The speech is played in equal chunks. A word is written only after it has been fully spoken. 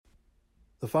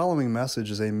The following message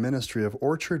is a ministry of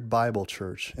Orchard Bible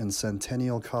Church in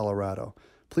Centennial, Colorado.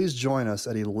 Please join us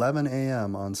at 11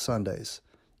 a.m. on Sundays.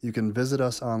 You can visit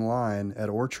us online at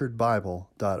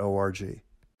orchardbible.org.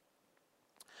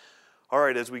 All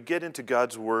right, as we get into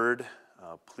God's Word,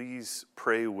 please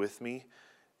pray with me,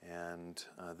 and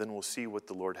then we'll see what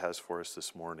the Lord has for us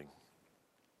this morning.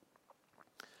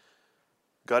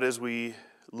 God, as we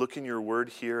look in your Word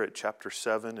here at chapter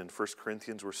 7 in 1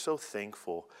 Corinthians, we're so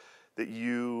thankful that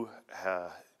you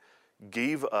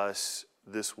gave us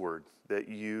this Word, that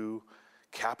you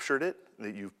captured it,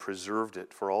 that you've preserved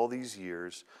it for all these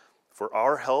years, for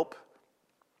our help.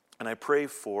 And I pray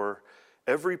for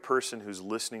every person who's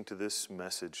listening to this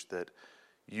message that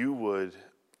you would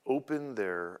open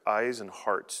their eyes and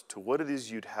hearts to what it is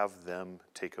you'd have them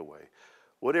take away.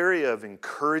 What area of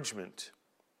encouragement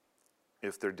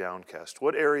if they're downcast?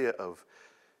 What area of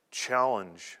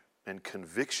challenge and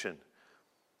conviction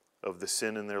of the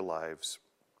sin in their lives?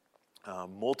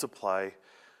 Multiply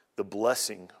the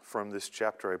blessing from this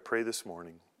chapter, I pray this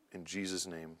morning. In Jesus'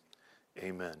 name,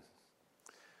 amen.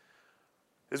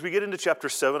 As we get into chapter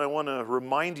 7, I want to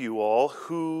remind you all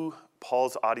who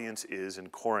Paul's audience is in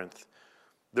Corinth.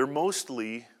 They're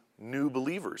mostly new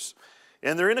believers.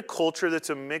 And they're in a culture that's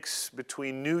a mix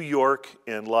between New York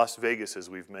and Las Vegas,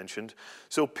 as we've mentioned.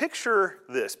 So picture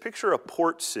this. Picture a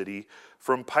port city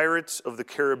from Pirates of the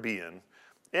Caribbean,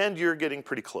 and you're getting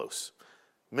pretty close.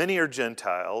 Many are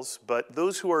Gentiles, but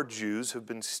those who are Jews have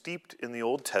been steeped in the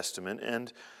Old Testament,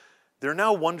 and they're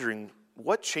now wondering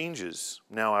what changes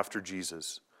now after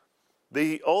Jesus.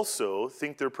 They also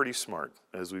think they're pretty smart,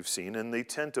 as we've seen, and they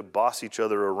tend to boss each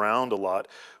other around a lot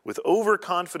with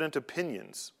overconfident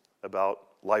opinions about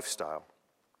lifestyle.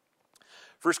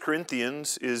 1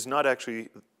 Corinthians is not actually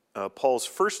Paul's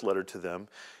first letter to them.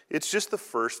 It's just the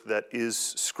first that is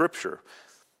Scripture.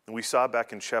 And we saw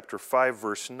back in chapter 5,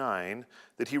 verse 9,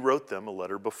 that he wrote them a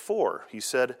letter before. He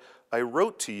said, "I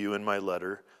wrote to you in my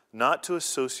letter not to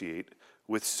associate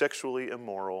with sexually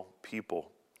immoral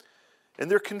people." And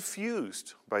they're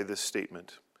confused by this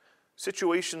statement.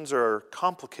 Situations are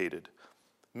complicated.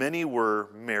 Many were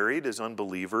married as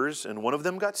unbelievers, and one of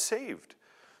them got saved.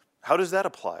 How does that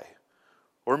apply?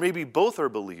 Or maybe both are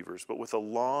believers, but with a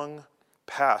long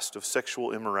past of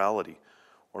sexual immorality.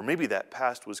 Or maybe that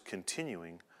past was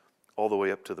continuing all the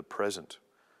way up to the present.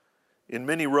 In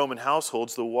many Roman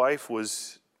households, the wife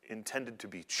was intended to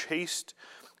be chaste.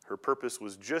 Her purpose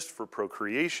was just for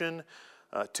procreation,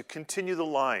 to continue the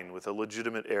line with a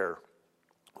legitimate heir,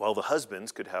 while the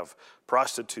husbands could have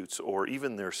prostitutes or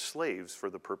even their slaves for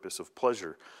the purpose of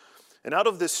pleasure. And out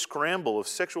of this scramble of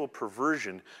sexual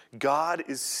perversion, God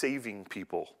is saving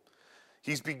people.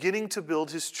 He's beginning to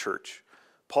build his church.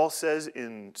 Paul says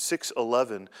in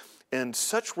 6:11, "And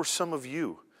such were some of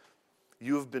you.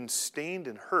 You have been stained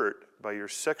and hurt by your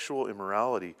sexual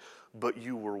immorality, but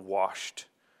you were washed.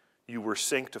 You were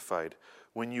sanctified.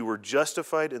 When you were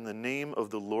justified in the name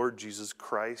of the Lord Jesus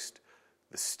Christ,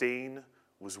 the stain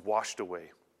was washed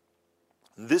away."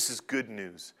 This is good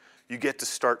news. You get to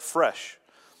start fresh.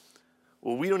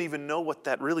 Well, we don't even know what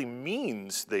that really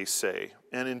means, they say.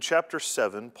 And in chapter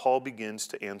 7, Paul begins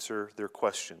to answer their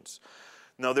questions.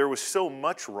 Now, there was so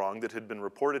much wrong that had been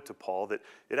reported to Paul that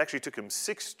it actually took him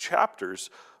 6 chapters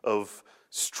of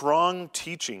strong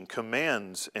teaching,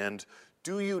 commands, and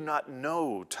 "do you not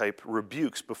know" type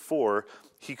rebukes before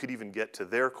he could even get to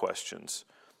their questions.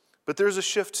 But there's a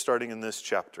shift starting in this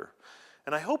chapter.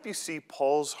 And I hope you see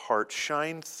Paul's heart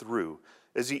shine through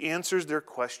as he answers their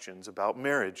questions about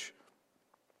marriage.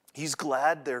 He's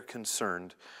glad they're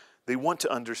concerned. They want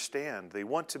to understand. They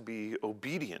want to be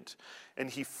obedient.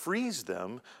 And he frees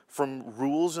them from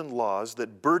rules and laws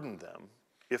that burden them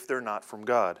if they're not from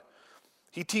God.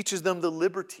 He teaches them the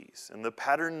liberties and the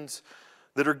patterns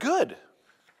that are good,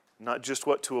 not just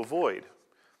what to avoid.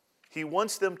 He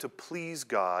wants them to please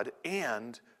God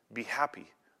and be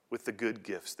happy with the good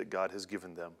gifts that God has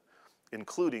given them,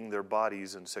 including their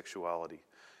bodies and sexuality.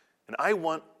 And I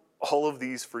want all of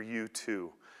these for you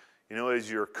too. You know,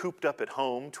 as you're cooped up at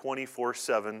home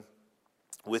 24/7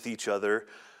 with each other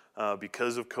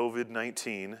because of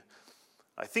COVID-19,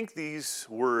 I think these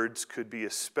words could be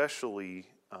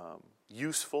especially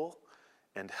useful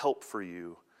and help for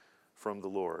you from the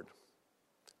Lord.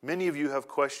 Many of you have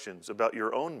questions about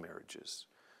your own marriages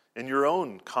and your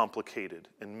own complicated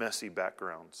and messy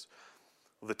backgrounds.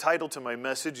 The title to my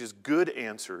message is "Good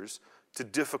Answers to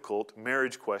Difficult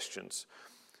Marriage Questions."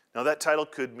 Now, that title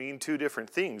could mean 2 different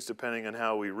things depending on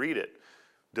how we read it.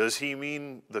 Does he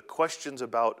mean the questions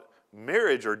about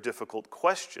marriage are difficult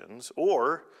questions,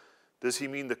 or does he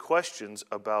mean the questions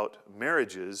about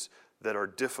marriages that are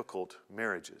difficult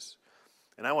marriages?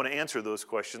 And I want to answer those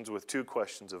questions with two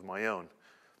questions of my own.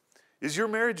 Is your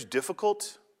marriage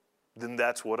difficult? Then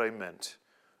that's what I meant.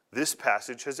 This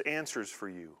passage has answers for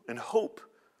you and hope.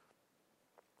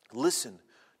 Listen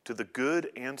to the good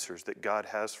answers that God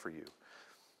has for you.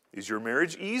 Is your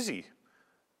marriage easy?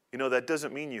 That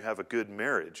doesn't mean you have a good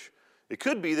marriage. It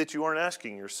could be that you aren't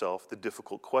asking yourself the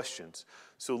difficult questions.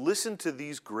 So listen to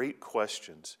these great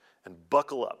questions and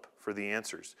buckle up for the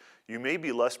answers. You may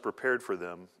be less prepared for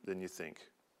them than you think.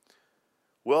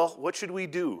 Well, what should we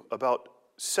do about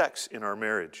sex in our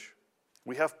marriage?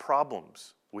 We have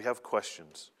problems. We have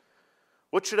questions.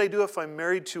 What should I do if I'm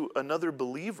married to another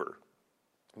believer?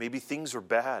 Maybe things are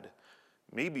bad.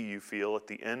 Maybe you feel at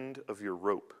the end of your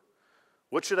rope.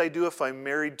 What should I do if I'm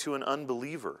married to an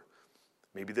unbeliever?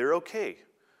 Maybe they're okay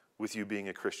with you being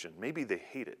a Christian. Maybe they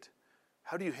hate it.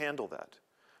 How do you handle that?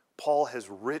 Paul has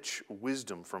rich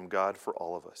wisdom from God for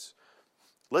all of us.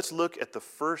 Let's look at the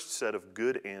first set of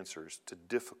good answers to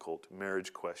difficult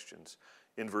marriage questions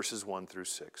in verses 1 through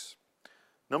 6.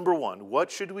 Number 1,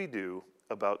 what should we do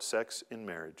about sex in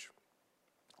marriage?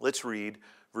 Let's read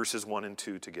verses 1 and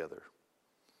 2 together.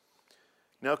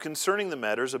 Now, concerning the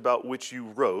matters about which you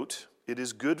wrote, it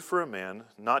is good for a man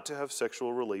not to have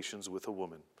sexual relations with a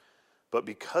woman. But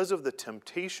because of the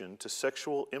temptation to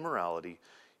sexual immorality,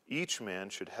 each man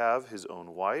should have his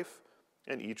own wife,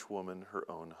 and each woman her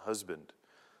own husband.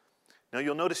 Now,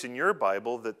 you'll notice in your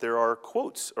Bible that there are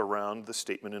quotes around the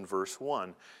statement in verse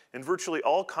 1. And virtually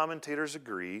all commentators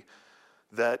agree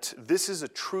that this is a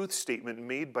truth statement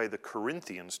made by the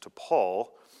Corinthians to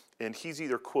Paul, and he's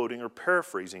either quoting or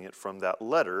paraphrasing it from that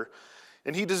letter,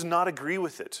 and he does not agree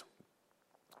with it.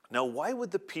 Now, why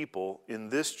would the people in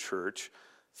this church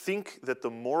think that the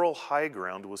moral high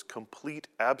ground was complete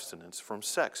abstinence from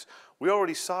sex? We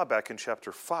already saw back in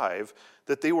chapter 5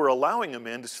 that they were allowing a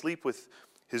man to sleep with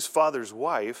his father's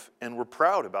wife and were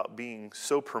proud about being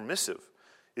so permissive.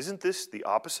 Isn't this the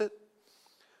opposite?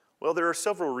 Well, there are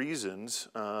several reasons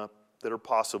that are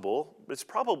possible. It's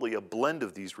probably a blend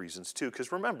of these reasons too,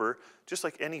 because remember, just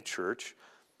like any church,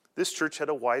 this church had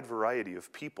a wide variety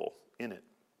of people in it.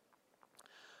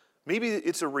 Maybe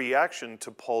it's a reaction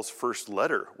to Paul's first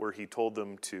letter where he told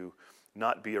them to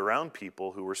not be around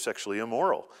people who were sexually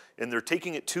immoral, and they're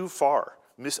taking it too far,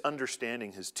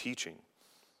 misunderstanding his teaching.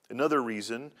 Another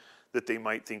reason that they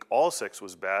might think all sex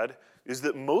was bad is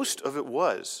that most of it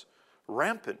was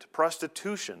rampant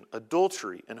prostitution,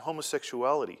 adultery, and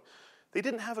homosexuality. They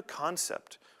didn't have a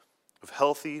concept of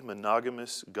healthy,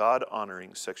 monogamous,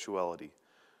 God-honoring sexuality.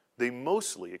 They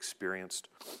mostly experienced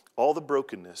all the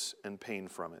brokenness and pain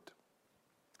from it.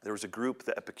 There was a group,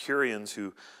 the Epicureans,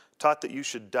 who taught that you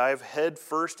should dive head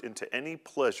first into any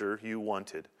pleasure you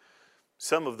wanted.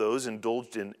 Some of those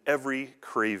indulged in every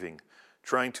craving,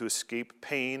 trying to escape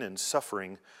pain and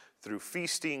suffering through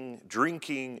feasting,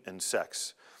 drinking, and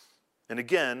sex. And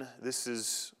again, this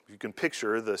is, you can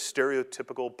picture the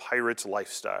stereotypical pirate's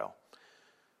lifestyle.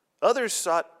 Others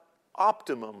sought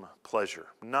optimum pleasure,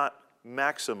 not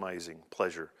maximizing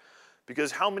pleasure.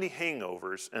 Because how many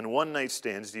hangovers and one-night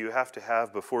stands do you have to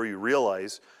have before you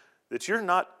realize that you're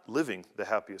not living the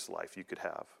happiest life you could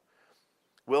have?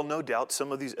 Well, no doubt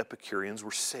some of these Epicureans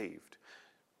were saved,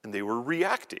 and they were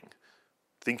reacting,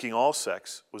 thinking all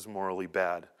sex was morally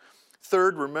bad.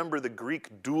 Third, remember the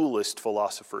Greek dualist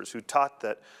philosophers who taught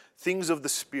that things of the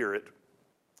spirit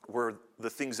were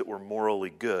the things that were morally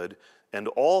good, and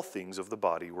all things of the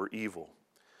body were evil.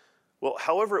 Well,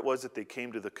 however it was that they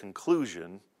came to the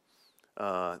conclusion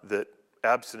that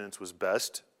abstinence was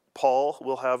best, Paul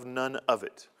will have none of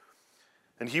it.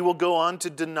 And he will go on to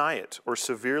deny it or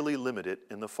severely limit it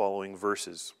in the following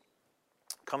verses.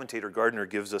 Commentator Gardner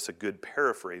gives us a good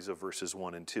paraphrase of verses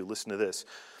 1 and 2. Listen to this.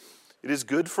 It is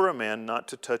good for a man not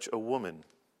to touch a woman.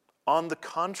 On the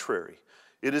contrary,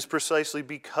 it is precisely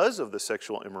because of the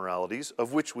sexual immoralities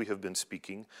of which we have been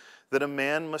speaking that a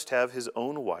man must have his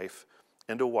own wife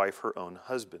and a wife her own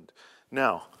husband.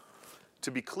 Now,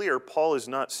 to be clear, Paul is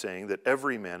not saying that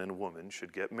every man and woman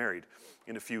should get married.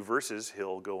 In a few verses,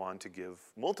 he'll go on to give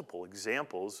multiple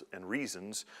examples and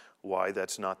reasons why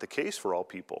that's not the case for all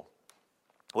people.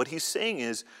 What he's saying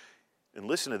is, and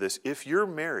listen to this, if you're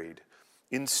married,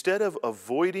 instead of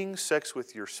avoiding sex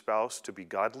with your spouse to be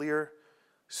godlier,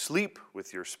 sleep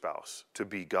with your spouse to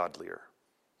be godlier.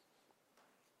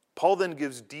 Paul then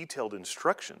gives detailed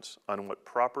instructions on what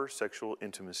proper sexual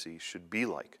intimacy should be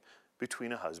like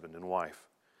between a husband and wife.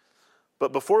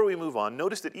 But before we move on,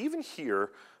 notice that even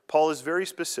here, Paul is very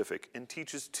specific and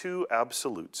teaches two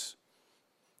absolutes.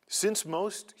 Since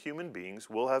most human beings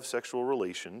will have sexual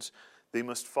relations, they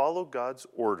must follow God's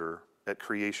order at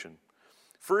creation.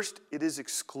 First, it is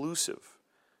exclusive.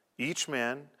 Each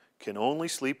man can only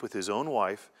sleep with his own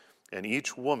wife, and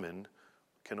each woman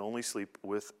can only sleep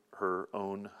with her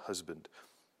own husband.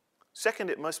 Second,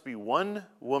 it must be one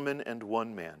woman and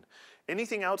one man.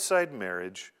 Anything outside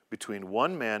marriage between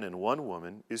one man and one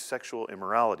woman is sexual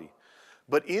immorality.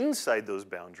 But inside those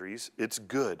boundaries, it's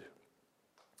good.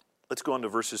 Let's go on to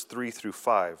verses 3 through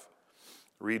 5.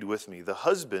 Read with me. The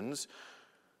husband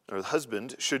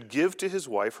should give to his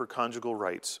wife her conjugal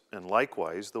rights, and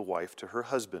likewise the wife to her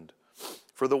husband.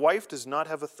 For the wife does not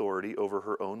have authority over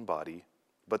her own body,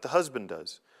 but the husband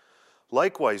does.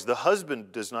 Likewise, the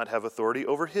husband does not have authority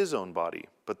over his own body,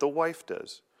 but the wife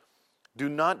does. Do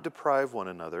not deprive one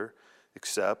another,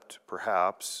 except,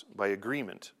 perhaps, by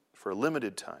agreement for a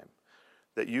limited time,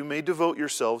 that you may devote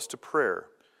yourselves to prayer,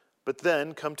 but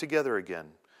then come together again,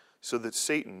 so that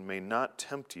Satan may not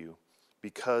tempt you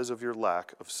because of your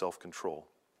lack of self-control.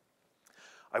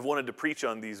 I've wanted to preach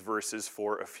on these verses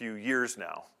for a few years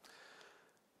now.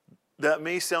 That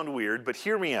may sound weird, but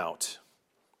hear me out.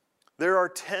 There are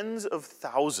tens of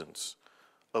thousands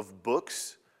of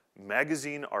books,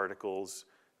 magazine articles,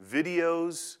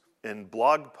 videos, and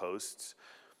blog posts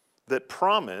that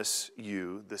promise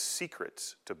you the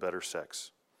secrets to better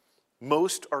sex.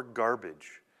 Most are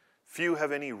garbage. Few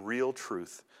have any real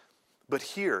truth. But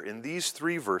here, in these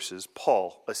 3 verses,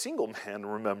 Paul, a single man,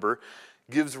 remember,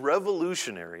 gives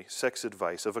revolutionary sex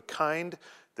advice of a kind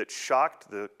that shocked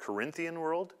the Corinthian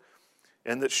world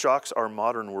and that shocks our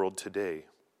modern world today.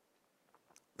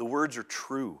 The words are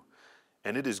true,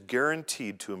 and it is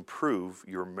guaranteed to improve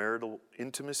your marital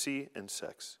intimacy and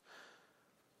sex.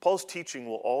 Paul's teaching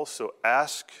will also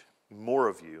ask more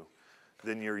of you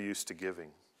than you're used to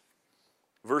giving.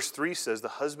 Verse 3 says, the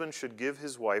husband should give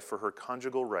his wife for her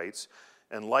conjugal rights,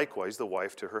 and likewise the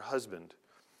wife to her husband.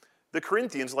 The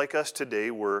Corinthians, like us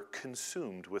today, were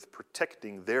consumed with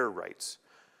protecting their rights.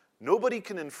 Nobody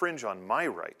can infringe on my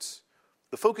rights.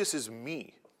 The focus is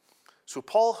me. So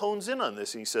Paul hones in on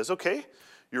this and he says, okay,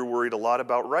 you're worried a lot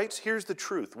about rights. Here's the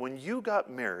truth. When you got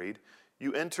married,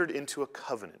 you entered into a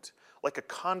covenant, like a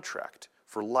contract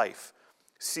for life,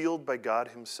 sealed by God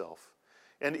himself.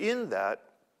 And in that,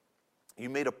 you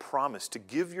made a promise to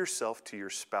give yourself to your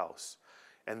spouse.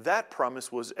 And that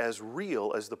promise was as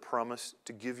real as the promise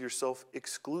to give yourself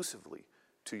exclusively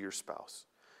to your spouse.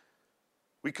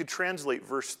 We could translate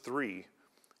verse 3,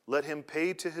 let him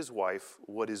pay to his wife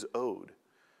what is owed.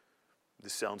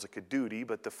 This sounds like a duty,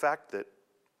 but the fact that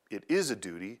it is a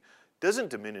duty doesn't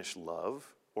diminish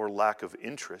love or lack of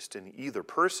interest in either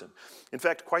person. In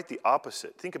fact, quite the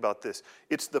opposite. Think about this.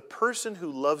 It's the person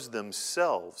who loves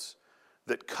themselves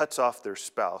that cuts off their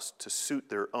spouse to suit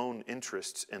their own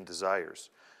interests and desires.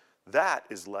 That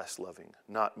is less loving,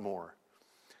 not more.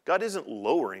 God isn't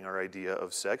lowering our idea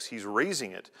of sex, he's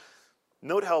raising it.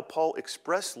 Note how Paul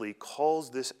expressly calls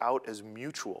this out as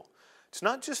mutual. It's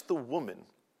not just the woman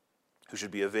who should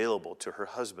be available to her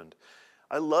husband.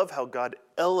 I love how God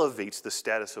elevates the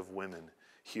status of women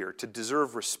here to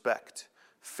deserve respect,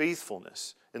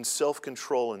 faithfulness, and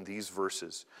self-control in these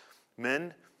verses.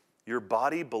 Men, your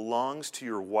body belongs to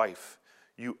your wife.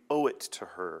 You owe it to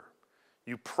her.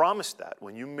 You promised that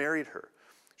when you married her.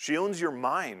 She owns your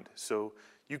mind, so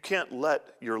you can't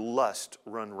let your lust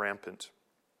run rampant.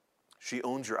 She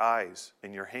owns your eyes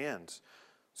and your hands,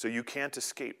 so you can't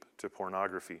escape to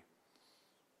pornography.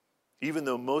 Even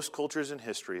though most cultures in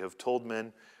history have told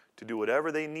men to do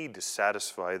whatever they need to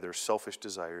satisfy their selfish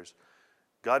desires,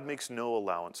 God makes no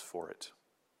allowance for it.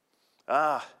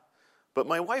 But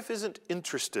my wife isn't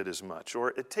interested as much,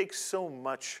 or it takes so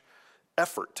much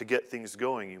effort to get things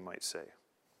going, you might say.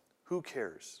 Who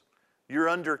cares? You're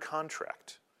under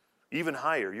contract. Even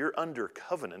higher, you're under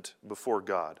covenant before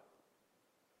God.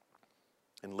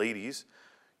 And ladies,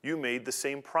 you made the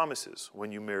same promises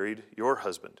when you married your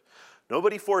husband.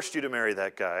 Nobody forced you to marry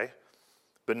that guy,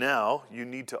 but now you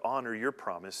need to honor your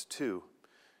promise too.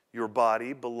 Your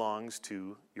body belongs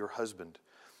to your husband.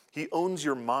 He owns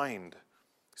your mind,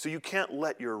 so you can't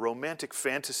let your romantic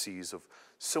fantasies of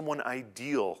someone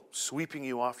ideal sweeping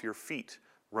you off your feet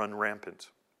run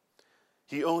rampant.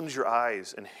 He owns your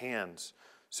eyes and hands,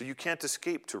 so you can't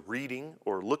escape to reading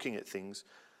or looking at things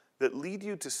that lead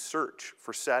you to search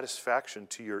for satisfaction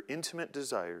to your intimate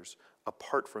desires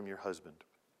apart from your husband.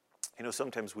 You know,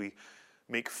 sometimes we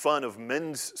make fun of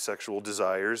men's sexual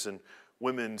desires and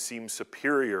women seem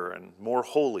superior and more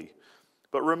holy.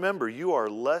 But remember, you are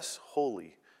less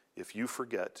holy if you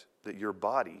forget that your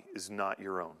body is not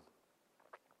your own.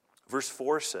 Verse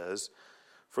 4 says,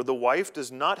 for the wife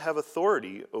does not have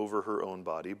authority over her own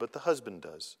body, but the husband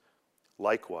does.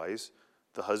 Likewise,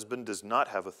 the husband does not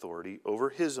have authority over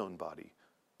his own body,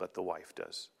 but the wife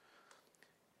does.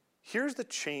 Here's the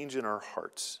change in our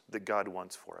hearts that God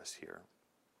wants for us here.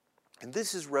 And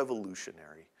this is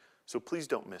revolutionary, so please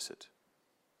don't miss it.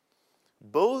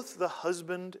 Both the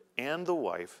husband and the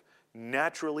wife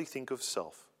naturally think of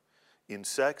self in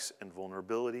sex and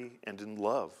vulnerability and in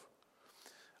love.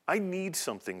 I need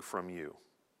something from you.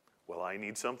 Well, I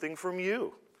need something from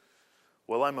you.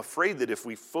 Well, I'm afraid that if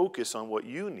we focus on what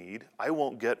you need, I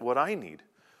won't get what I need.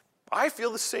 I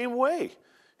feel the same way.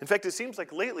 In fact, it seems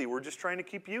like lately we're just trying to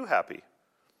keep you happy.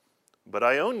 But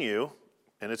I own you,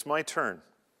 and it's my turn.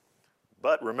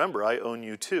 But remember, I own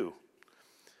you too.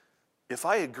 If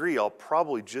I agree, I'll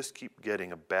probably just keep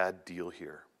getting a bad deal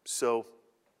here. So,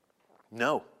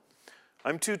 no,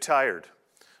 I'm too tired,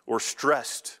 or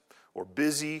stressed, or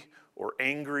busy, or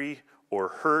angry, or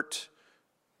hurt,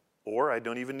 or I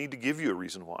don't even need to give you a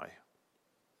reason why.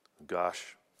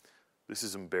 Gosh, this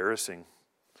is embarrassing.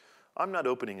 I'm not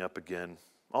opening up again.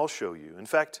 I'll show you. In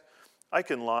fact, I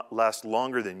can last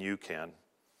longer than you can.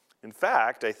 In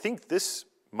fact, I think this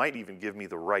might even give me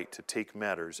the right to take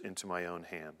matters into my own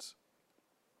hands.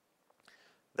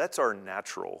 That's our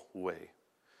natural way.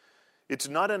 It's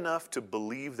not enough to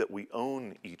believe that we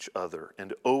own each other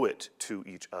and owe it to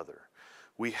each other.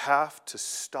 We have to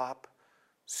stop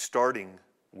starting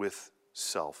with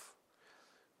self.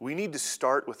 We need to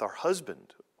start with our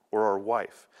husband or our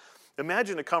wife.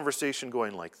 Imagine a conversation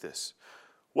going like this.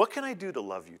 What can I do to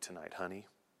love you tonight, honey?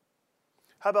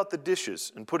 How about the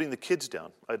dishes and putting the kids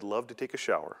down? I'd love to take a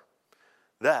shower.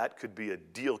 That could be a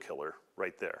deal killer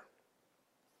right there.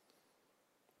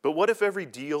 But what if every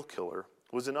deal killer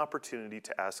was an opportunity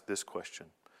to ask this question?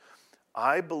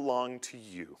 I belong to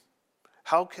you.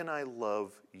 How can I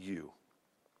love you?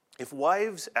 If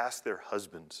wives ask their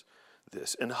husbands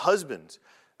this, and husbands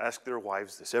ask their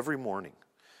wives this every morning,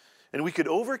 and we could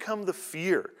overcome the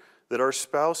fear that our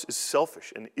spouse is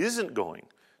selfish and isn't going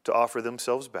to offer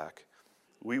themselves back,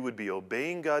 we would be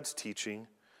obeying God's teaching,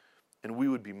 and we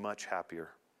would be much happier.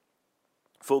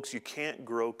 Folks, you can't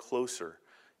grow closer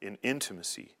in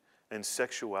intimacy and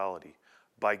sexuality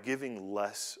by giving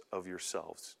less of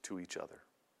yourselves to each other.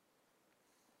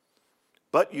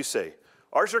 But you say,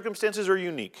 our circumstances are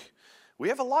unique. We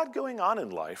have a lot going on in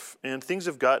life, and things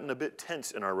have gotten a bit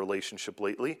tense in our relationship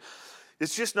lately.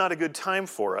 It's just not a good time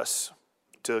for us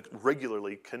to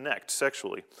regularly connect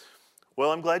sexually.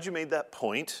 Well, I'm glad you made that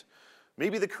point.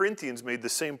 Maybe the Corinthians made the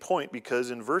same point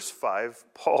because in verse 5,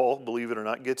 Paul, believe it or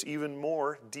not, gets even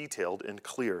more detailed and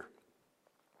clear.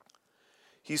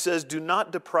 He says, do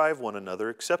not deprive one another,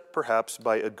 except perhaps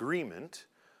by agreement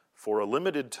for a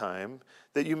limited time,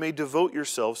 that you may devote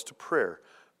yourselves to prayer.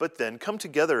 But then come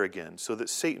together again, so that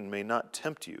Satan may not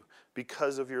tempt you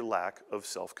because of your lack of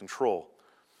self-control.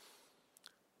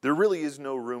 There really is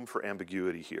no room for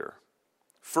ambiguity here.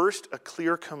 First, a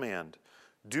clear command.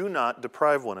 Do not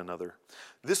deprive one another.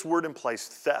 This word implies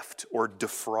theft or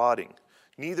defrauding.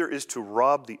 Neither is to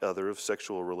rob the other of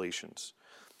sexual relations.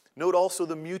 Note also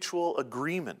the mutual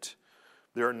agreement.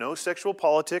 There are no sexual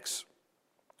politics,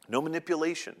 no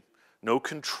manipulation, no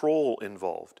control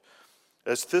involved.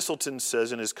 As Thistleton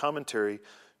says in his commentary,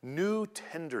 new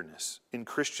tenderness in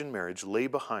Christian marriage lay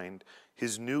behind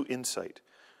his new insight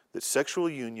that sexual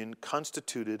union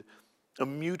constituted a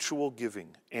mutual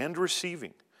giving and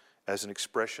receiving as an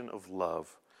expression of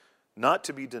love, not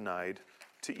to be denied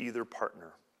to either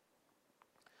partner.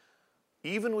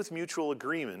 Even with mutual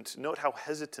agreement, note how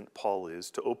hesitant Paul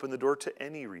is to open the door to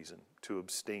any reason to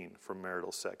abstain from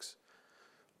marital sex,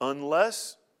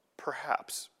 unless,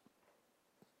 perhaps,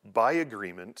 by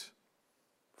agreement,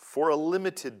 for a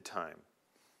limited time,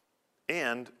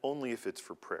 and only if it's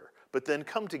for prayer. But then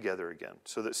come together again,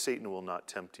 so that Satan will not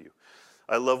tempt you.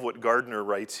 I love what Gardner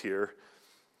writes here.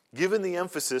 Given the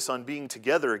emphasis on being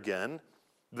together again,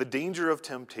 the danger of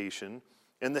temptation,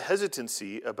 and the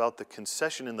hesitancy about the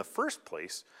concession in the first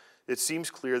place, it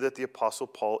seems clear that the Apostle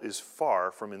Paul is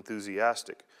far from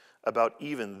enthusiastic about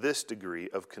even this degree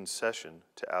of concession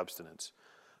to abstinence.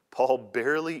 Paul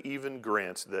barely even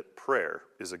grants that prayer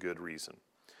is a good reason.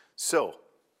 So,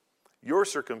 your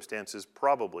circumstances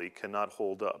probably cannot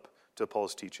hold up to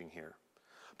Paul's teaching here.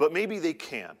 But maybe they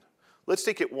can. Let's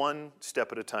take it one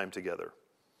step at a time together.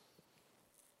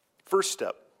 First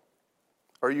step.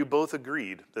 Are you both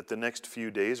agreed that the next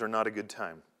few days are not a good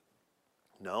time?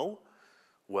 No?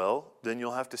 Well, then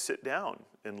you'll have to sit down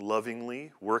and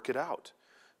lovingly work it out,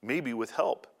 maybe with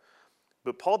help.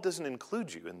 But Paul doesn't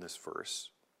include you in this verse.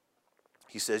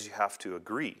 He says you have to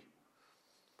agree.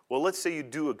 Well, let's say you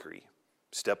do agree.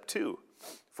 Step 2,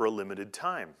 for a limited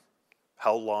time.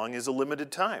 How long is a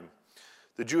limited time?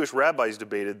 The Jewish rabbis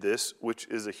debated this, which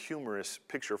is a humorous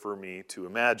picture for me to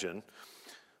imagine.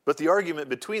 But the argument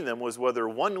between them was whether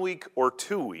 1 week or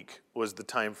 2 weeks was the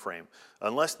time frame,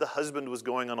 unless the husband was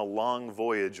going on a long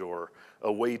voyage or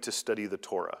away to study the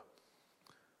Torah.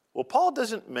 Well, Paul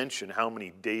doesn't mention how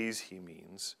many days he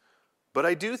means, but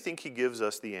I do think he gives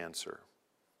us the answer.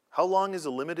 How long is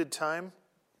a limited time?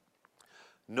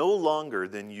 No longer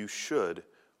than you should,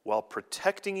 while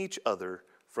protecting each other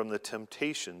from the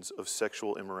temptations of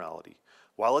sexual immorality,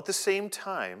 while at the same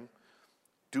time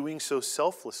doing so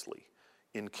selflessly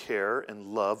in care and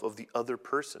love of the other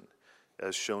person,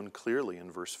 as shown clearly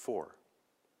in verse 4.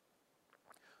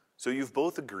 So you've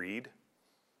both agreed,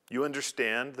 you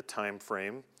understand the time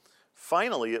frame.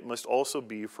 Finally, it must also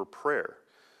be for prayer.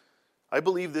 I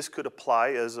believe this could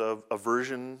apply as a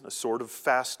sort of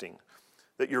fasting,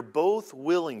 that you're both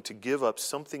willing to give up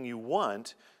something you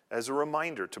want as a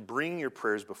reminder to bring your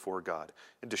prayers before God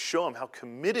and to show him how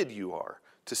committed you are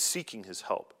to seeking his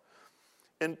help.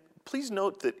 And please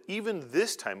note that even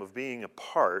this time of being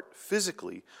apart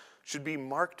physically should be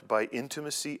marked by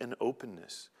intimacy and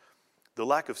openness. The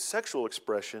lack of sexual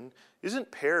expression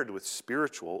isn't paired with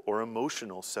spiritual or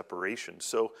emotional separation.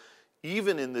 So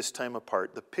even in this time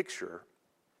apart, the picture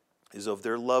is of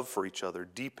their love for each other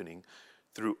deepening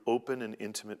through open and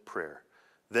intimate prayer.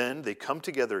 Then they come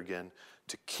together again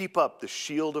to keep up the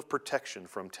shield of protection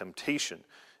from temptation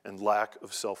and lack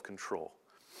of self-control.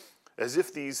 As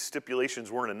if these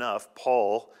stipulations weren't enough,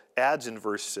 Paul adds in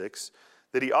verse 6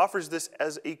 that he offers this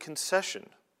as a concession,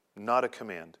 not a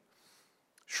command.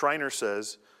 Schreiner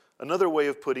says, another way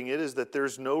of putting it is that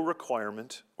there's no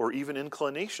requirement or even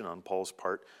inclination on Paul's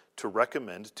part to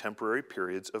recommend temporary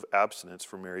periods of abstinence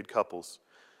for married couples.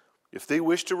 If they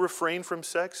wish to refrain from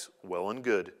sex, well and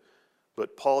good.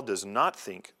 But Paul does not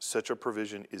think such a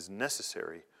provision is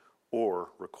necessary or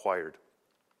required.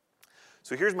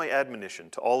 So here's my admonition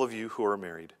to all of you who are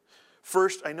married.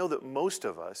 First, I know that most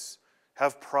of us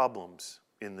have problems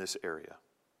in this area.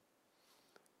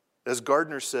 As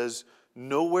Gardner says,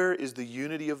 nowhere is the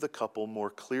unity of the couple more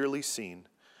clearly seen.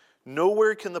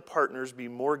 Nowhere can the partners be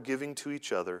more giving to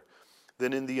each other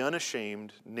than in the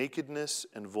unashamed nakedness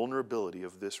and vulnerability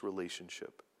of this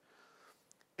relationship.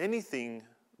 Anything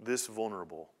this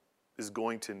vulnerable is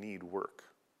going to need work.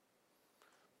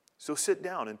 So sit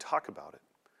down and talk about it.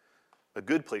 A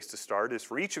good place to start is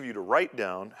for each of you to write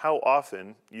down how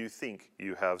often you think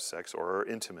you have sex or are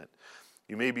intimate.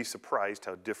 You may be surprised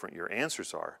how different your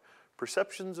answers are.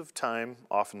 Perceptions of time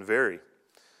often vary.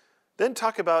 Then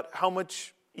talk about how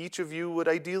much each of you would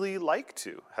ideally like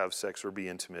to have sex or be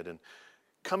intimate, and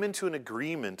come into an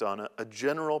agreement on a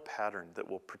general pattern that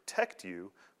will protect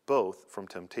you both from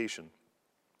temptation.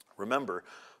 Remember,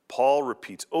 Paul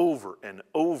repeats over and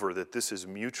over that this is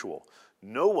mutual.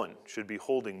 No one should be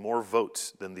holding more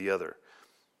votes than the other.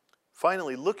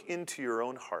 Finally, look into your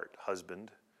own heart, husband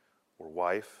or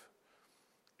wife,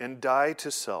 and die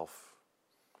to self.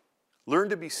 Learn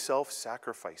to be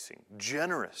self-sacrificing,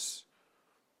 generous,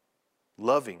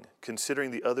 loving, considering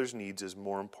the other's needs as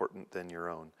more important than your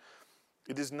own.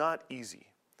 It is not easy,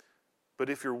 but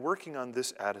if you're working on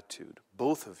this attitude,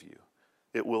 both of you,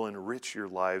 it will enrich your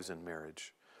lives in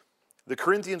marriage. The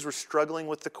Corinthians were struggling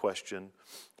with the question,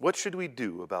 what should we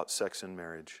do about sex and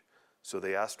marriage? So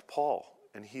they asked Paul,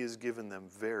 and he has given them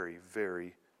very,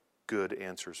 very good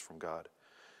answers from God.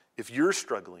 If you're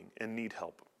struggling and need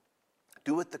help,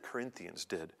 do what the Corinthians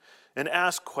did and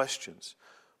ask questions.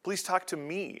 Please talk to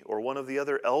me or one of the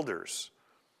other elders.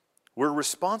 We're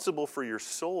responsible for your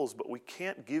souls, but we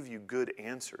can't give you good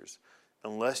answers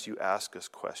unless you ask us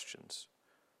questions.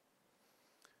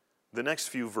 The next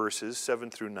few verses, 7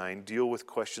 through 9, deal with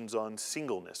questions on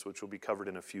singleness, which will be covered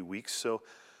in a few weeks. So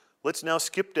let's now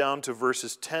skip down to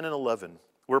verses 10 and 11,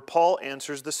 where Paul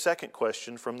answers the second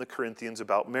question from the Corinthians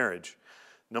about marriage.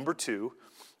 Number 2,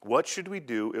 what should we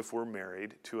do if we're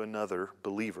married to another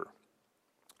believer?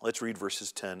 Let's read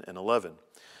verses 10 and 11.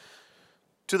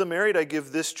 To the married I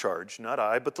give this charge, not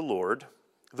I, but the Lord.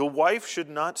 The wife should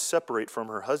not separate from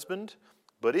her husband,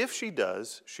 but if she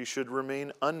does, she should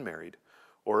remain unmarried,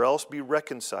 or else be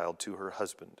reconciled to her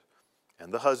husband.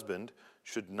 And the husband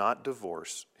should not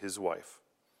divorce his wife.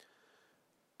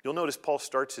 You'll notice Paul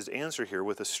starts his answer here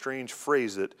with a strange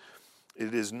phrase that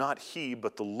it is not he,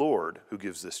 but the Lord who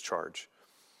gives this charge.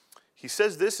 He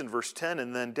says this in verse 10,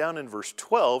 and then down in verse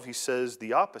 12, he says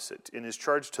the opposite. In his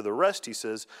charge to the rest, he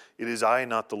says, it is I,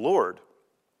 not the Lord.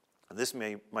 And this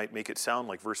might make it sound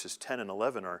like verses 10 and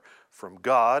 11 are from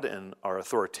God and are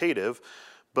authoritative,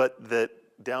 but that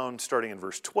down starting in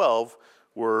verse 12,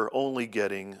 we're only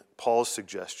getting Paul's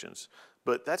suggestions.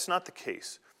 But that's not the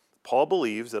case. Paul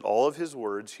believes that all of his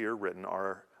words here written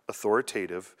are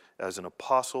authoritative as an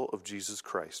apostle of Jesus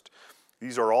Christ.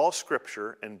 These are all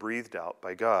scripture and breathed out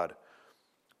by God.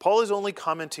 Paul is only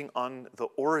commenting on the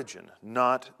origin,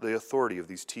 not the authority of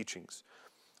these teachings.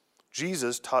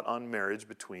 Jesus taught on marriage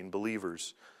between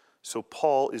believers. So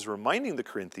Paul is reminding the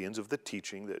Corinthians of the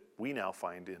teaching that we now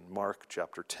find in Mark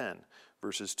chapter 10,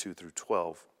 verses 2 through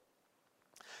 12.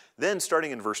 Then,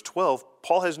 starting in verse 12,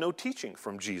 Paul has no teaching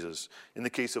from Jesus in the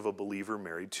case of a believer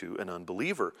married to an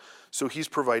unbeliever. So he's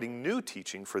providing new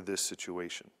teaching for this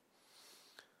situation.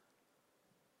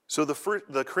 So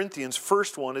the Corinthians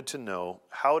first wanted to know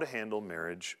how to handle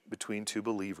marriage between two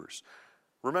believers.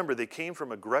 Remember, they came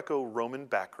from a Greco-Roman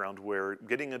background where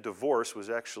getting a divorce was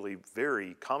actually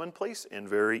very commonplace and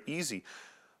very easy.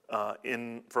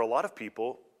 For a lot of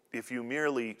people, if you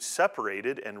merely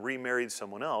separated and remarried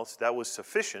someone else, that was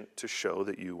sufficient to show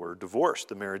that you were divorced.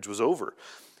 The marriage was over.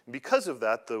 Because of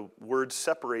that, the words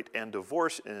separate and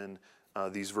divorce in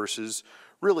these verses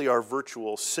really are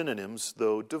virtual synonyms,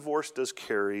 though divorce does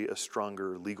carry a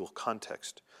stronger legal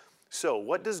context. So,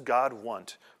 what does God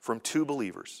want from two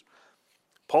believers?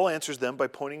 Paul answers them by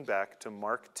pointing back to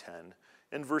Mark 10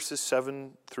 and verses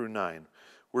 7 through 9,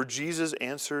 where Jesus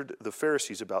answered the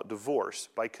Pharisees about divorce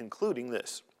by concluding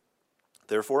this: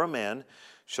 "Therefore a man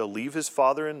shall leave his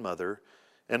father and mother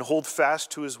and hold fast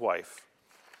to his wife,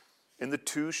 and the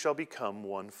two shall become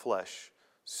one flesh.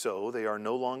 So they are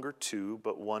no longer two,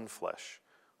 but one flesh.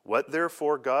 What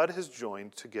therefore God has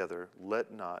joined together,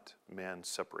 let not man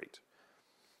separate."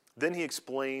 Then he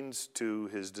explains to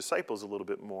his disciples a little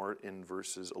bit more in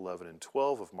verses 11 and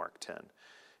 12 of Mark 10.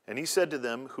 And he said to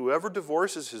them, "Whoever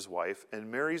divorces his wife and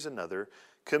marries another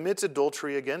commits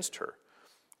adultery against her.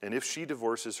 And if she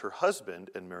divorces her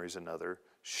husband and marries another,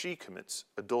 she commits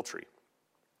adultery."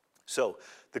 So,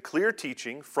 the clear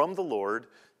teaching from the Lord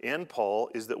and Paul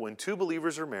is that when two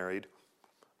believers are married,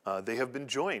 they have been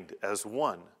joined as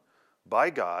one by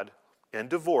God, and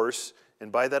divorce,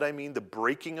 and by that I mean the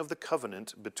breaking of the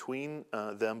covenant between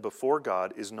them before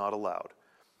God, is not allowed.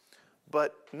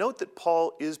 But note that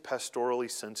Paul is pastorally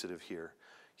sensitive here.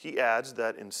 He adds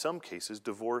that in some cases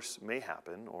divorce may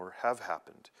happen or have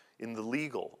happened in the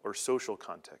legal or social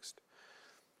context.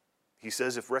 He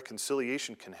says if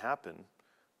reconciliation can happen,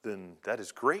 then that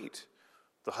is great.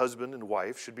 The husband and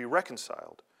wife should be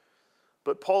reconciled.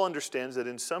 But Paul understands that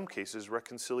in some cases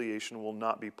reconciliation will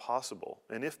not be possible.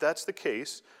 And if that's the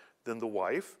case, then the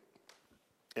wife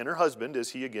and her husband, as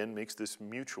he again makes this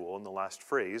mutual in the last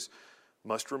phrase,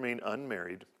 must remain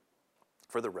unmarried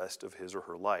for the rest of his or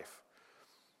her life.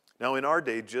 Now, in our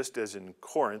day, just as in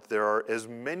Corinth, there are as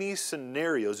many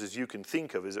scenarios as you can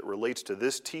think of as it relates to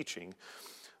this teaching.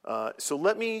 So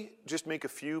let me just make a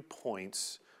few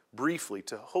points briefly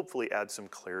to hopefully add some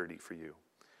clarity for you.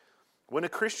 When a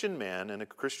Christian man and a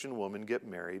Christian woman get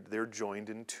married, they're joined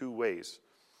in two ways.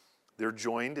 They're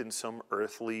joined in some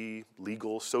earthly,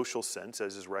 legal, social sense,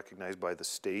 as is recognized by the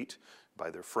state, by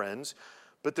their friends,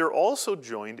 but they're also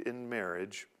joined in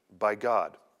marriage by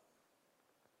God,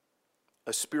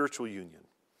 a spiritual union.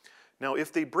 Now,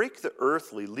 if they break the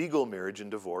earthly, legal marriage and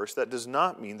divorce, that does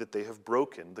not mean that they have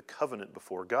broken the covenant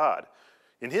before God.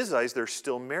 In his eyes, they're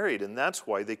still married, and that's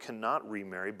why they cannot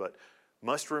remarry, but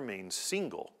must remain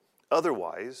single.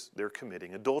 Otherwise, they're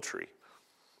committing adultery.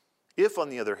 If, on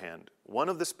the other hand, one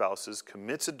of the spouses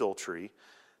commits adultery,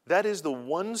 that is the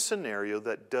one scenario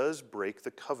that does break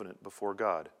the covenant before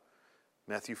God.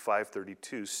 Matthew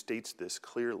 5:32 states this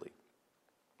clearly.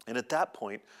 And at that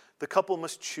point, the couple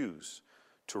must choose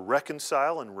to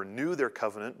reconcile and renew their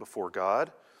covenant before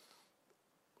God,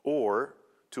 or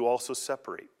to also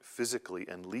separate physically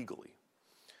and legally.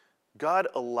 God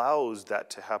allows that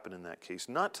to happen in that case,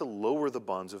 not to lower the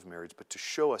bonds of marriage, but to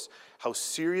show us how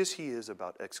serious he is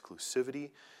about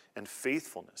exclusivity and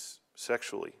faithfulness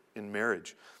sexually in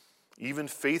marriage, even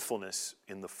faithfulness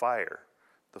in the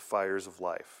fires of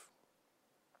life.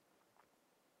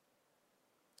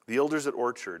 The elders at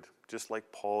Orchard, just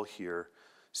like Paul here,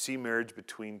 see marriage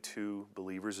between two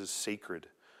believers as sacred,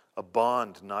 a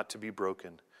bond not to be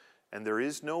broken. And there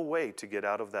is no way to get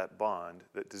out of that bond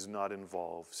that does not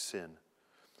involve sin.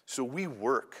 So we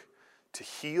work to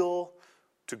heal,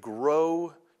 to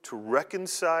grow, to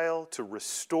reconcile, to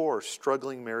restore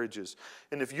struggling marriages.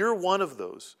 And if you're one of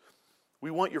those,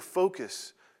 we want your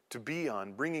focus to be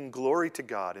on bringing glory to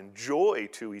God and joy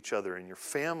to each other and your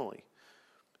family.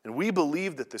 And we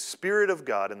believe that the Spirit of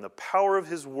God and the power of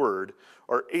His Word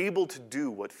are able to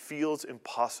do what feels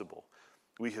impossible.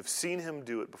 We have seen Him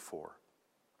do it before.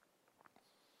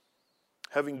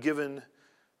 Having given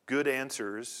good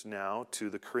answers now to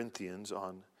the Corinthians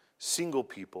on single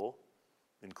people,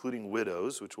 including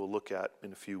widows, which we'll look at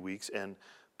in a few weeks, and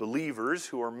believers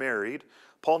who are married,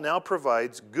 Paul now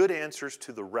provides good answers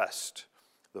to the rest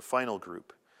the final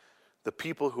group, the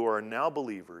people who are now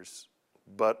believers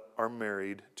but are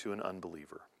married to an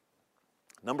unbeliever.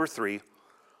 Number 3,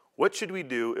 what should we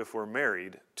do if we're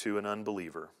married to an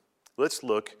unbeliever? Let's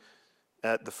look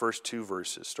at the first 2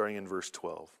 verses, starting in verse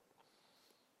 12.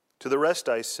 To the rest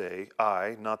I say,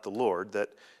 I, not the Lord, that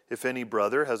if any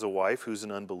brother has a wife who's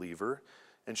an unbeliever,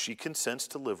 and she consents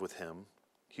to live with him,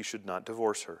 he should not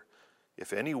divorce her.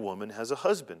 If any woman has a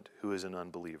husband who is an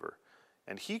unbeliever,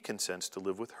 and he consents to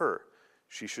live with her,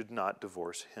 she should not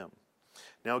divorce him.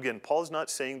 Now again, Paul's not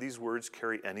saying these words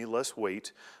carry any less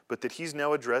weight, but that he's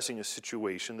now addressing a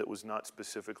situation that was not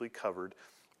specifically covered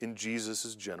in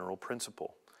Jesus' general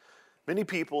principle. Many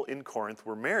people in Corinth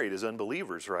were married as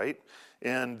unbelievers, right?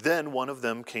 And then one of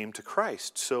them came to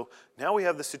Christ. So now we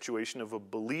have the situation of a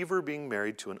believer being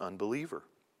married to an unbeliever.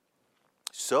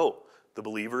 So the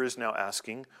believer is now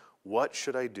asking, what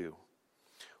should I do?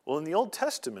 Well, in the Old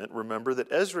Testament, remember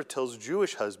that Ezra tells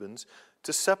Jewish husbands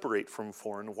to separate from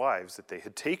foreign wives that they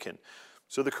had taken.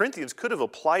 So the Corinthians could have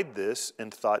applied this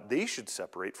and thought they should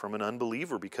separate from an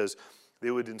unbeliever because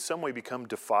they would in some way become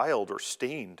defiled or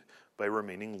stained by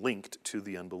remaining linked to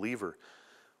the unbeliever.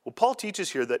 Well, Paul teaches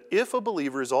here that if a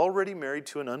believer is already married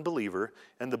to an unbeliever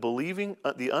and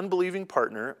the unbelieving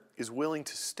partner is willing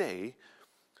to stay,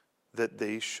 that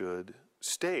they should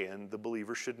stay and the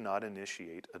believer should not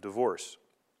initiate a divorce.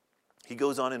 He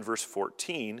goes on in verse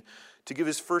 14 to give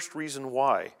his first reason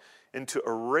why and to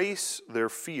erase their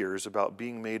fears about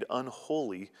being made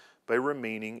unholy by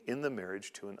remaining in the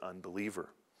marriage to an unbeliever.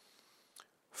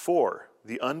 For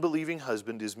the unbelieving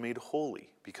husband is made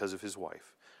holy because of his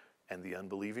wife, and the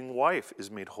unbelieving wife is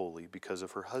made holy because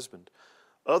of her husband.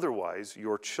 Otherwise,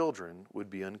 your children would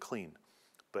be unclean,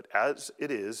 but as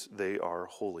it is, they are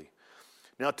holy.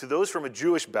 Now, to those from a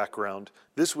Jewish background,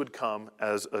 this would come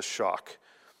as a shock.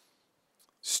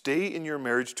 Stay in your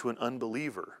marriage to an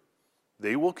unbeliever.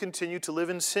 They will continue to live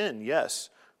in sin, yes,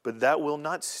 but that will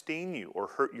not stain you or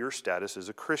hurt your status as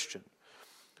a Christian.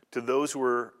 To those who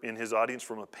were in his audience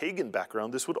from a pagan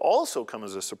background, this would also come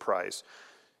as a surprise.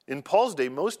 In Paul's day,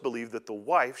 most believed that the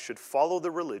wife should follow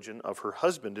the religion of her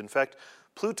husband. In fact,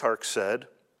 Plutarch said,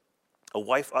 a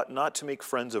wife ought not to make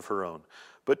friends of her own,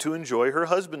 but to enjoy her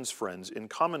husband's friends in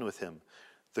common with him.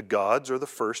 The gods are the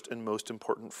first and most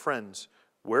important friends.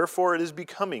 Wherefore it is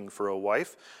becoming for a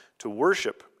wife to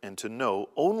worship and to know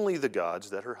only the gods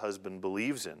that her husband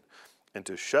believes in, and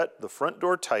to shut the front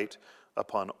door tight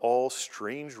upon all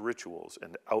strange rituals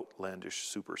and outlandish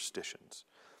superstitions.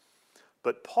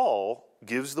 But Paul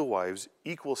gives the wives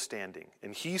equal standing,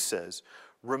 and he says,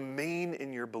 remain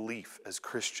in your belief as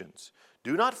Christians.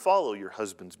 Do not follow your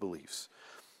husband's beliefs.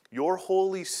 Your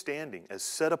holy standing as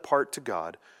set apart to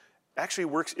God actually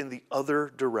works in the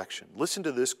other direction. Listen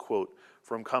to this quote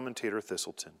from commentator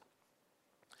Thistleton.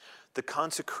 The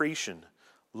consecration,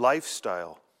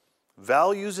 lifestyle,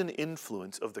 values and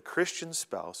influence of the Christian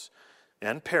spouse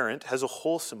and parent has a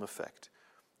wholesome effect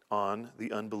on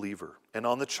the unbeliever and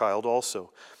on the child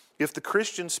also. If the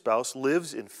Christian spouse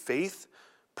lives in faith,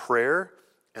 prayer,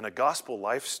 and a gospel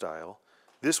lifestyle,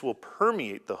 this will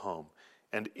permeate the home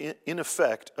and in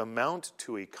effect amount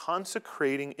to a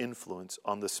consecrating influence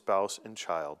on the spouse and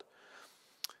child.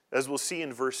 As we'll see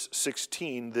in verse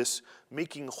 16, this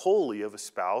making holy of a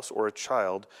spouse or a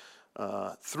child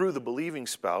through the believing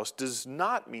spouse does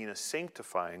not mean a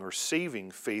sanctifying or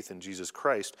saving faith in Jesus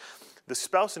Christ. The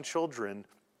spouse and children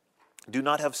do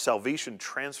not have salvation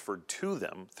transferred to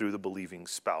them through the believing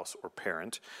spouse or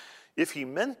parent. If he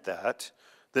meant that,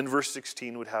 then verse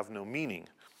 16 would have no meaning.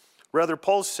 Rather,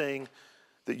 Paul's saying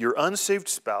that your unsaved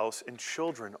spouse and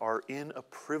children are in a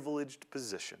privileged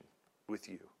position with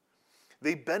you.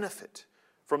 They benefit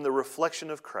from the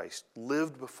reflection of Christ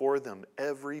lived before them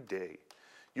every day.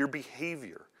 Your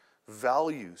behavior,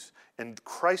 values, and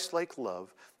Christ-like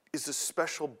love is a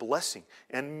special blessing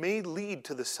and may lead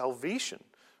to the salvation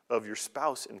of your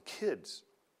spouse and kids.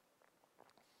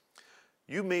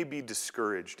 You may be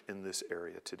discouraged in this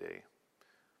area today.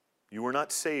 You were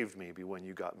not saved maybe when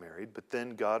you got married, but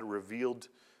then God revealed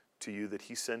to you that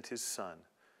he sent his son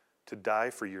to die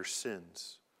for your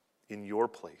sins in your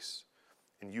place.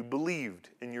 And you believed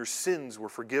and your sins were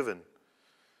forgiven.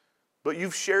 But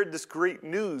you've shared this great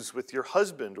news with your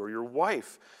husband or your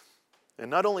wife.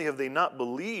 And not only have they not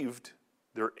believed,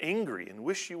 they're angry and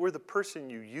wish you were the person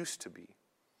you used to be.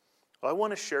 Well, I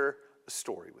want to share a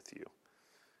story with you.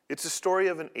 It's a story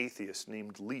of an atheist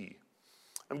named Lee.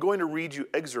 I'm going to read you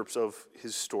excerpts of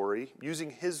his story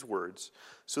using his words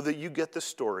so that you get the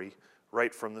story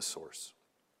right from the source.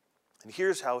 And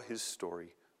here's how his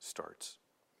story starts.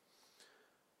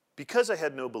 Because I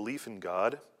had no belief in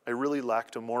God, I really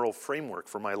lacked a moral framework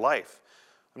for my life.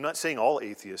 I'm not saying all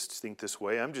atheists think this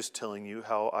way. I'm just telling you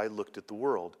how I looked at the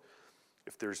world.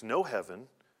 If there's no heaven,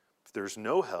 if there's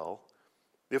no hell,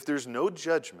 if there's no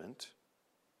judgment,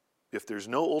 if there's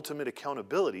no ultimate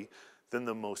accountability, then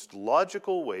the most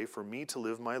logical way for me to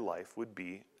live my life would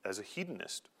be as a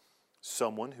hedonist,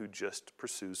 someone who just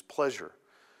pursues pleasure.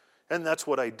 And that's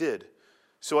what I did.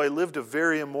 So I lived a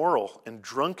very immoral and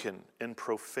drunken and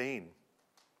profane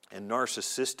and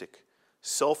narcissistic,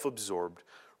 self-absorbed,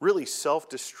 really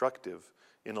self-destructive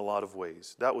in a lot of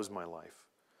ways. That was my life.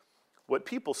 What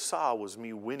people saw was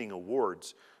me winning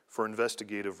awards for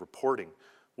investigative reporting.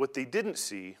 What they didn't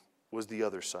see was the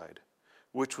other side,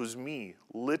 which was me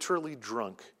literally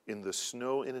drunk in the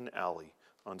snow in an alley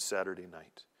on Saturday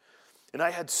night. And I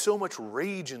had so much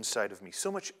rage inside of me,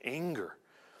 so much anger.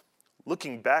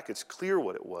 Looking back, it's clear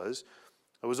what it was.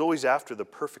 I was always after the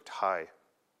perfect high.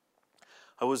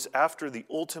 I was after the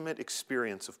ultimate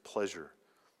experience of pleasure.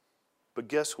 But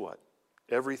guess what?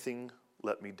 Everything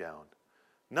let me down.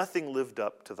 Nothing lived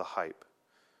up to the hype.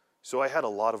 So I had a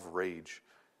lot of rage.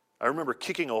 I remember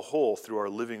kicking a hole through our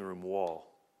living room wall.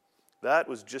 That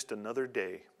was just another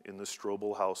day in the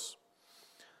Strobel house.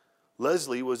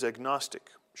 Leslie was agnostic.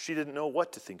 She didn't know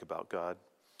what to think about God.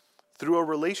 Through a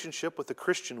relationship with a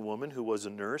Christian woman who was a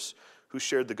nurse, who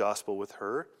shared the gospel with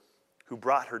her, who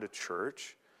brought her to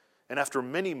church, and after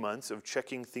many months of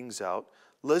checking things out,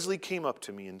 Leslie came up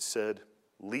to me and said,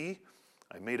 "Lee,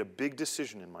 I made a big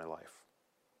decision in my life."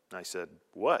 I said,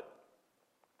 "What?"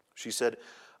 She said,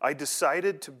 "I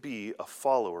decided to be a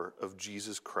follower of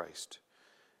Jesus Christ."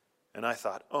 And I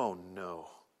thought, oh no.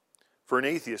 For an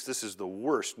atheist, this is the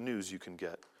worst news you can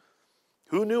get.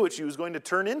 Who knew what she was going to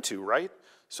turn into, right?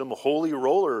 Some holy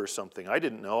roller or something. I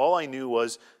didn't know. All I knew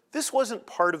was this wasn't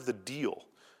part of the deal.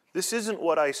 This isn't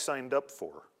what I signed up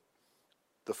for.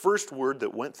 The first word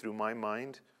that went through my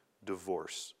mind,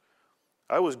 divorce.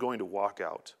 I was going to walk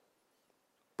out.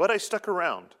 But I stuck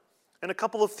around, and a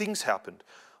couple of things happened.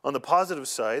 On the positive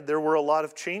side, there were a lot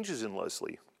of changes in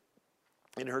Leslie,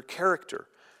 in her character,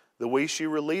 the way she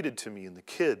related to me and the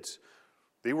kids.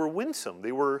 They were winsome,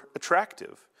 they were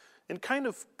attractive, and kind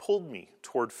of pulled me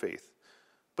toward faith.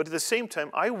 But at the same time,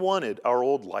 I wanted our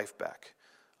old life back.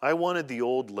 I wanted the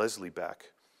old Leslie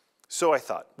back. So I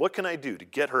thought, what can I do to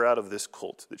get her out of this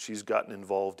cult that she's gotten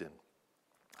involved in?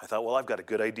 I thought, well, I've got a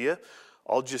good idea.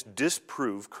 I'll just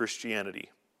disprove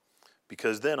Christianity,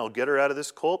 because then I'll get her out of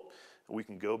this cult and we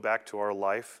can go back to our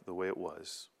life the way it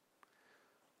was.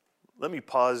 Let me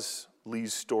pause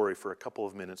Lee's story for a couple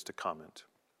of minutes to comment.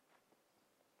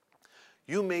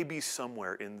 You may be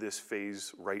somewhere in this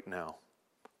phase right now,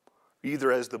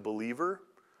 either as the believer,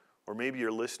 or maybe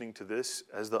you're listening to this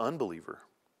as the unbeliever.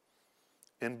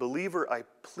 And believer, I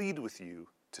plead with you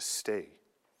to stay,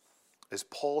 as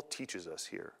Paul teaches us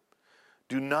here.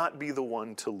 Do not be the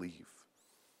one to leave.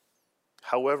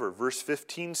 However, verse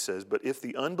 15 says, "But if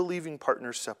the unbelieving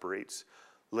partner separates,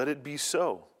 let it be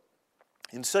so.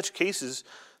 In such cases,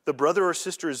 the brother or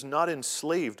sister is not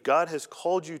enslaved. God has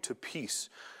called you to peace.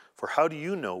 For how do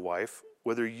you know, wife,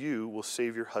 whether you will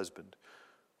save your husband?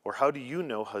 Or how do you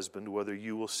know, husband, whether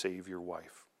you will save your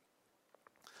wife?"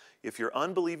 If your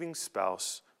unbelieving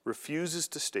spouse refuses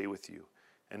to stay with you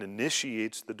and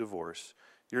initiates the divorce,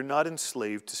 you're not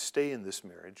enslaved to stay in this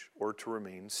marriage or to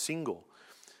remain single.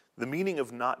 The meaning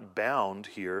of not bound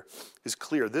here is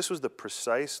clear. This was the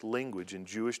precise language in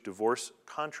Jewish divorce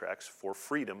contracts for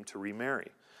freedom to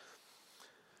remarry.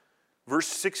 Verse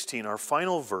 16, our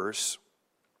final verse,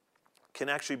 can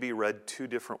actually be read two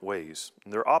different ways.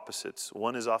 And they're opposites.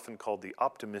 One is often called the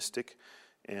optimistic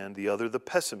and the other the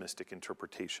pessimistic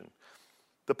interpretation.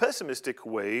 The pessimistic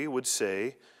way would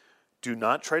say, do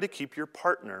not try to keep your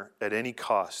partner at any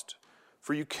cost,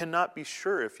 for you cannot be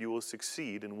sure if you will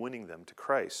succeed in winning them to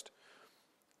Christ.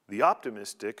 The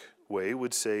optimistic way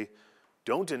would say,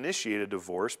 don't initiate a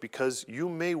divorce because you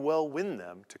may well win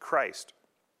them to Christ.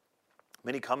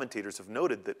 Many commentators have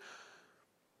noted that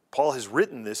Paul has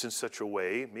written this in such a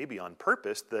way, maybe on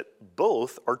purpose, that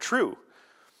both are true.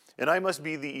 And I must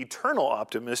be the eternal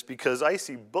optimist because I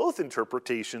see both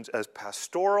interpretations as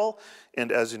pastoral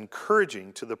and as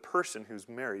encouraging to the person who's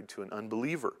married to an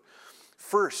unbeliever.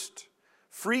 First,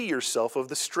 free yourself of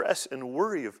the stress and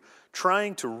worry of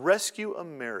trying to rescue a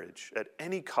marriage at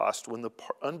any cost when the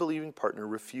unbelieving partner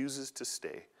refuses to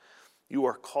stay. You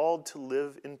are called to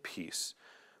live in peace.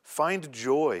 Find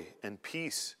joy and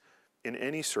peace in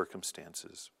any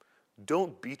circumstances.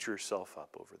 Don't beat yourself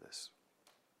up over this.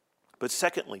 But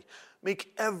secondly,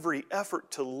 make every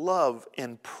effort to love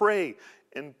and pray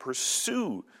and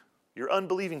pursue your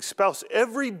unbelieving spouse.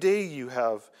 Every day you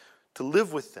have to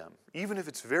live with them, even if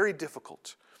it's very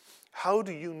difficult. How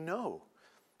do you know?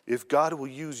 if God will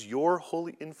use your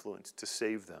holy influence to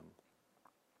save them.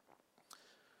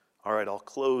 All right, I'll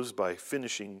close by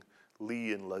finishing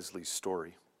Lee and Leslie's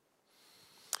story.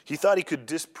 He thought he could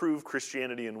disprove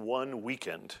Christianity in one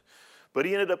weekend, but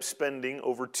he ended up spending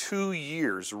over 2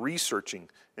 years researching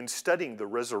and studying the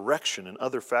resurrection and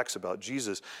other facts about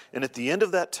Jesus. And at the end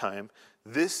of that time,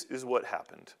 this is what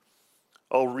happened.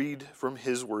 I'll read from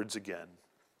his words again.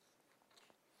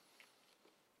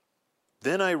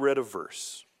 Then I read a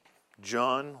verse,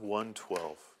 John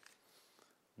 1:12.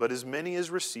 But as many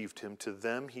as received him, to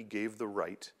them he gave the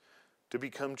right to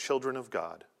become children of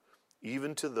God,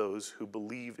 even to those who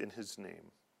believe in his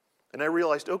name. And I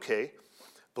realized, okay,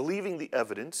 believing the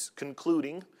evidence,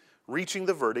 concluding, reaching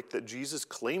the verdict that Jesus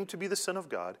claimed to be the Son of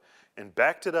God and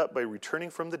backed it up by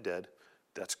returning from the dead,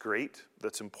 that's great,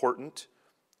 that's important.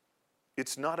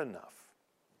 It's not enough.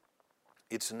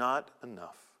 It's not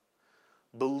enough.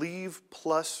 Believe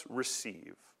plus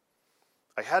receive.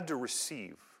 I had to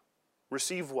receive.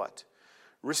 Receive what?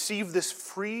 Receive this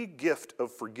free gift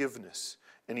of forgiveness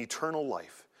and eternal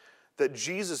life that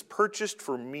Jesus purchased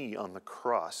for me on the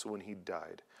cross when he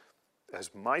died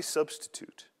as my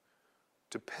substitute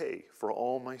to pay for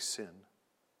all my sin.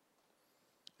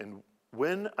 And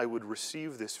when I would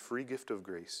receive this free gift of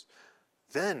grace,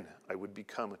 then I would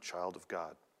become a child of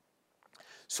God.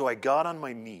 So I got on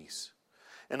my knees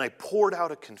and I poured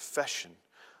out a confession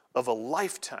of a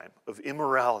lifetime of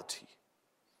immorality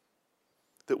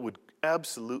that would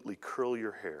absolutely curl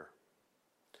your hair.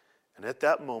 And at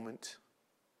that moment,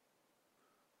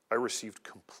 I received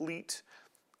complete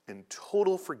and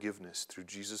total forgiveness through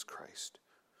Jesus Christ.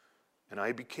 And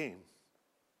I became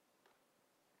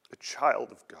a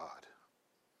child of God.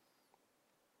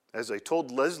 As I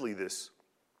told Leslie this,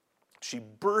 she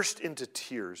burst into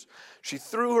tears. She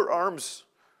threw her arms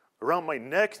around my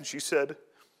neck and she said,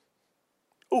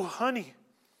 "Oh, honey,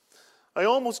 I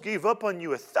almost gave up on you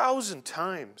 1,000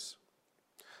 times.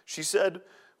 She said,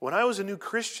 when I was a new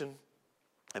Christian,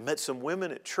 I met some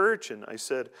women at church and I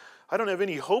said, I don't have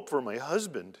any hope for my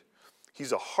husband.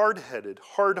 He's a hard-headed,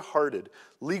 hard-hearted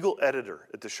legal editor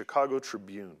at the Chicago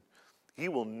Tribune. He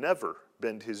will never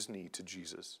bend his knee to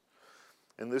Jesus.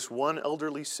 And this one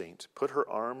elderly saint put her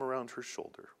arm around her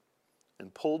shoulder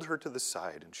and pulled her to the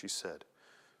side, and she said,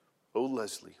 Oh,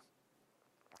 Leslie,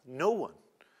 no one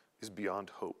is beyond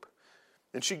hope.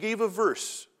 And she gave a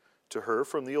verse to her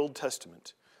from the Old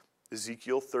Testament,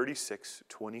 Ezekiel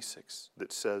 36:26,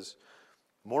 that says,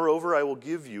 Moreover, I will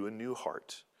give you a new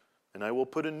heart, and I will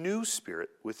put a new spirit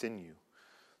within you.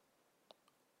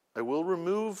 I will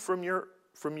remove from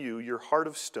you your heart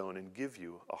of stone and give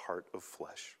you a heart of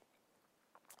flesh.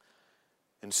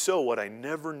 And so what I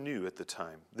never knew at the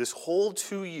time, this whole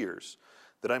 2 years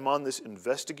that I'm on this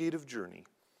investigative journey,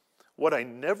 what I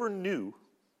never knew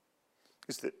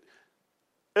is that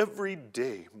every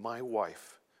day my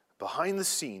wife, behind the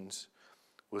scenes,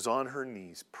 was on her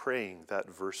knees praying that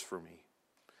verse for me.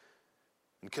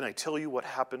 And can I tell you what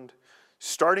happened?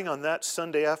 Starting on that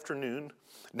Sunday afternoon,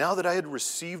 now that I had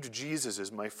received Jesus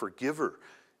as my forgiver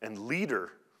and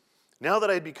leader, now that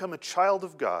I had become a child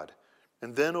of God,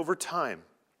 and then over time,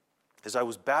 as I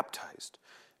was baptized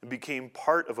and became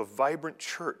part of a vibrant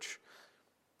church,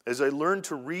 as I learned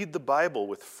to read the Bible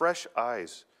with fresh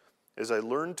eyes, as I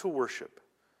learned to worship,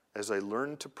 as I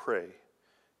learned to pray,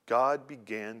 God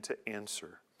began to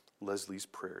answer Leslie's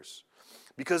prayers.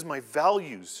 Because my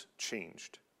values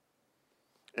changed,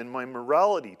 and my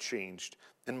morality changed,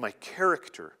 and my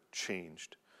character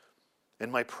changed,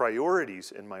 and my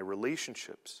priorities and my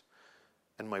relationships,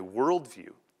 and my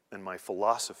worldview and my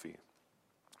philosophy,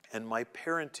 and my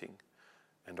parenting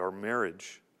and our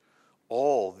marriage,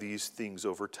 all these things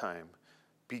over time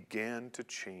began to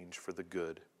change for the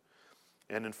good.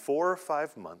 And in 4 or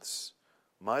 5 months,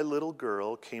 my little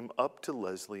girl came up to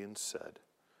Leslie and said,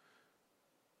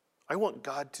 I want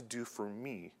God to do for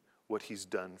me what he's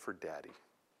done for Daddy.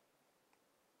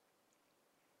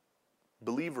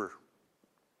 Believer,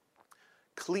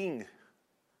 cling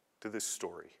to this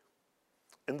story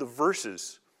and the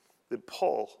verses that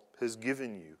Paul has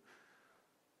given you,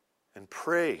 and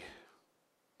pray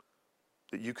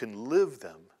that you can live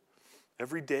them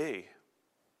every day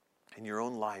in your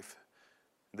own life,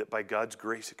 that by God's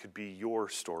grace it could be your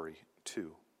story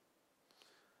too.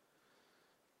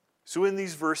 So in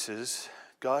these verses,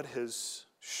 God has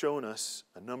shown us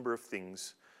a number of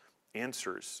things,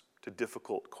 answers to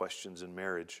difficult questions in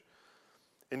marriage.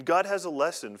 And God has a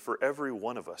lesson for every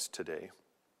one of us today.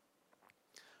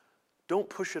 Don't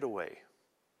push it away.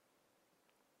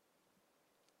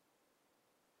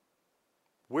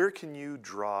 Where can you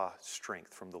draw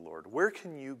strength from the Lord? Where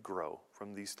can you grow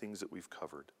from these things that we've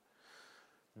covered?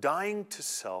 dying to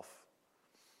self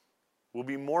will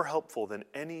be more helpful than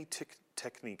any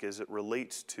technique as it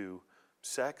relates to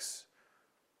sex,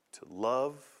 to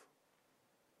love,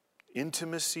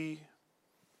 intimacy,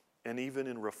 and even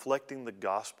in reflecting the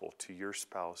gospel to your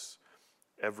spouse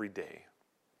every day.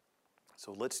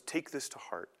 So let's take this to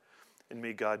heart, and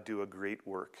may God do a great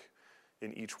work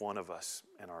in each one of us,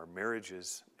 in our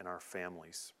marriages, and our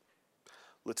families.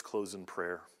 Let's close in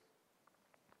prayer.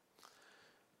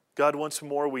 God, once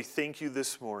more, we thank you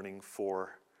this morning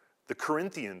for the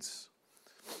Corinthians,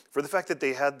 for the fact that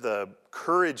they had the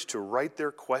courage to write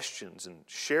their questions and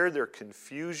share their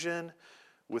confusion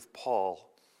with Paul,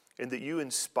 and that you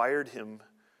inspired him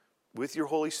with your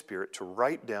Holy Spirit to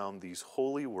write down these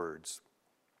holy words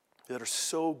that are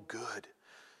so good.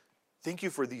 Thank you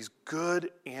for these good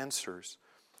answers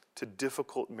to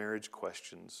difficult marriage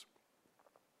questions.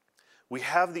 We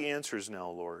have the answers now,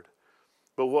 Lord,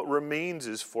 but what remains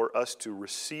is for us to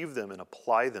receive them and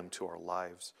apply them to our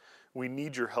lives. We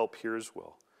need your help here as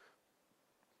well.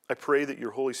 I pray that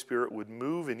your Holy Spirit would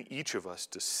move in each of us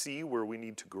to see where we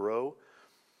need to grow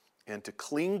and to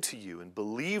cling to you and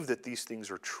believe that these things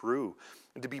are true,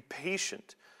 and to be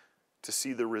patient to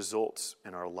see the results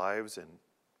in our lives and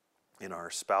in our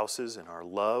spouses and our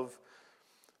love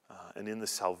and in the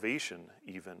salvation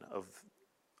even of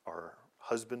our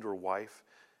husband or wife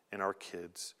and our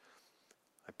kids.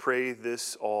 I pray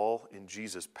this all in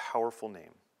Jesus' powerful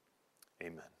name.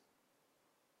 Amen.